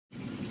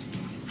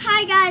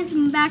Hi guys,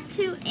 welcome back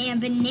to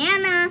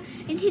Banana,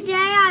 and today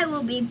I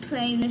will be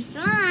playing the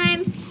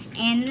slime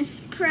and the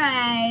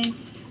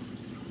surprise.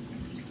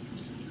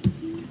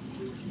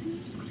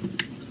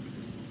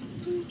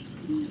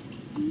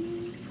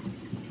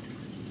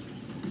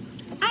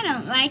 I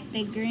don't like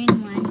the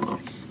green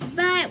one,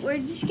 but we're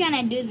just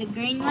gonna do the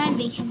green one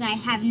because I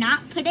have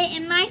not put it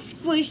in my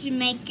squish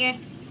maker.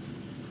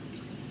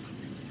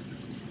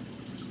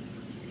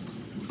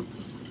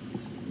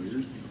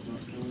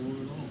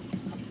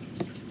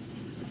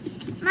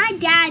 My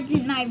dad's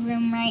in my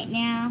room right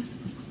now.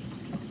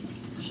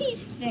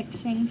 He's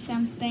fixing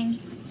something.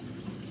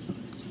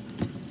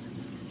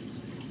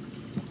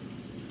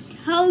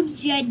 Told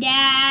ya,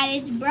 Dad,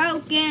 it's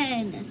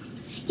broken.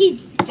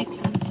 He's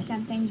fixing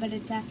something, but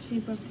it's actually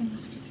broken.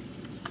 So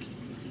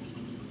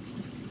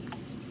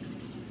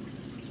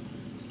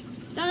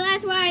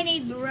that's why I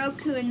need the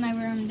Roku in my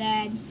room,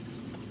 Dad.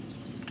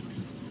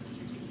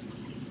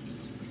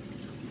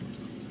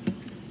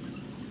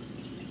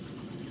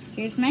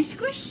 Here's my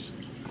squish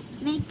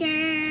maker.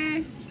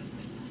 And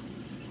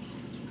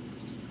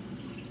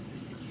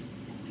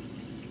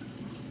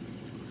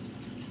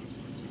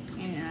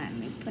let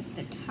me put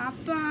the top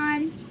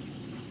on.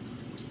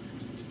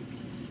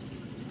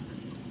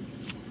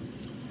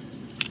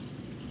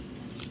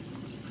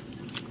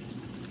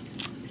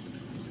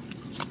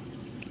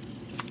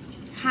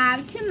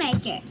 How to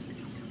make it.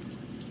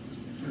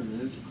 There it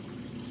is.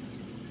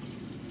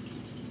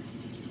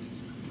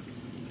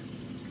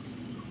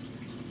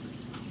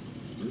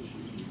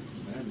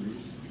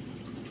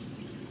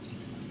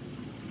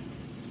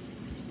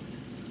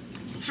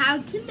 How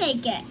to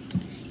make it.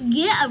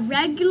 Get a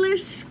regular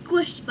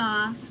squish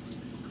ball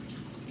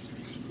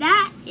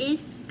that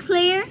is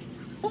clear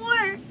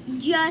or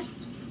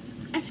just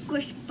a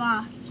squish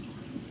ball.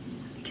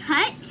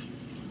 Cut.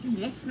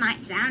 This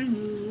might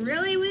sound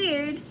really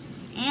weird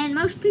and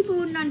most people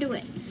would not do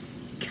it.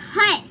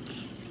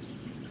 Cut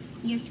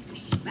your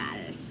squish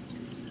batter.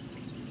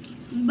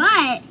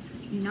 But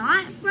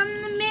not from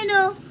the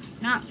middle,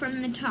 not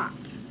from the top.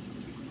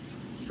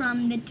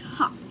 From the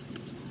top.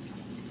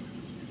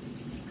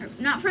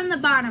 Not from the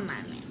bottom,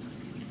 I mean.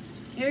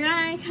 You're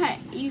gonna cut,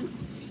 you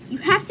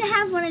have to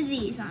have one of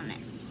these on it.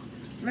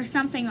 Or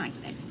something like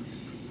this.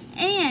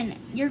 And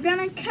you're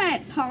gonna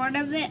cut part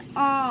of it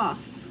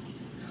off.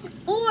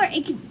 Or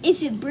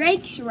if it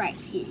breaks right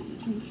here, you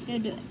can still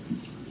do it.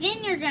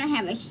 Then you're gonna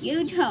have a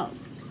huge hole.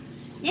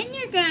 Then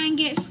you're gonna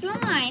get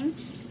slime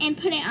and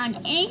put it on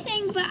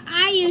anything, but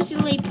I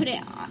usually put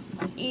it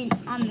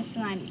on the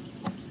slime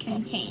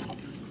container.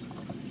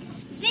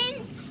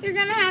 Then you're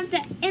gonna have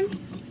to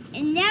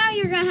and now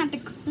you're going to have to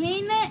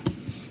clean it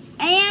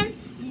and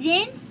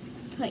then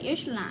put your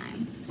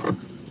slime.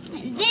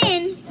 And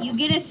then you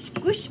get a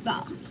squish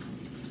ball.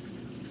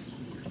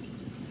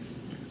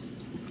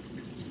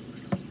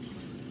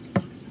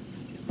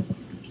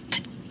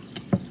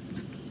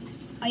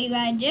 All you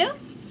got to do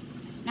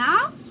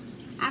now,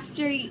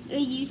 after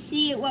you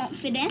see it won't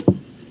fit in,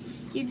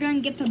 you're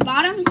going to get the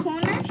bottom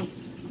corners.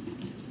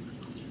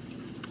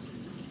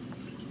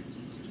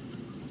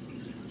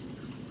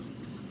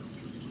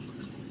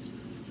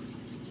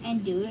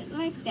 And do it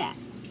like that.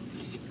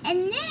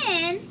 And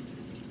then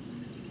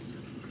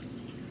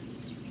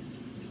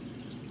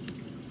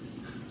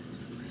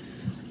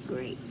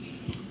great.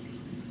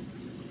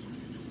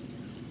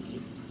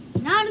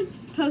 Not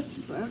supposed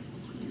to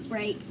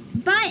break,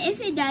 but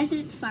if it does,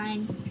 it's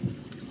fine.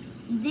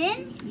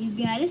 Then you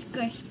got a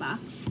squish ball.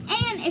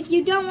 And if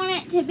you don't want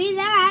it to be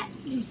that,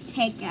 just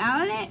take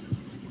out it.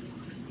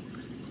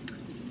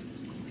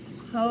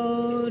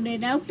 Hold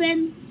it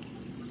open.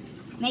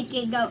 Make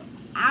it go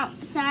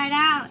outside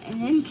out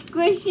and then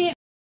squish it.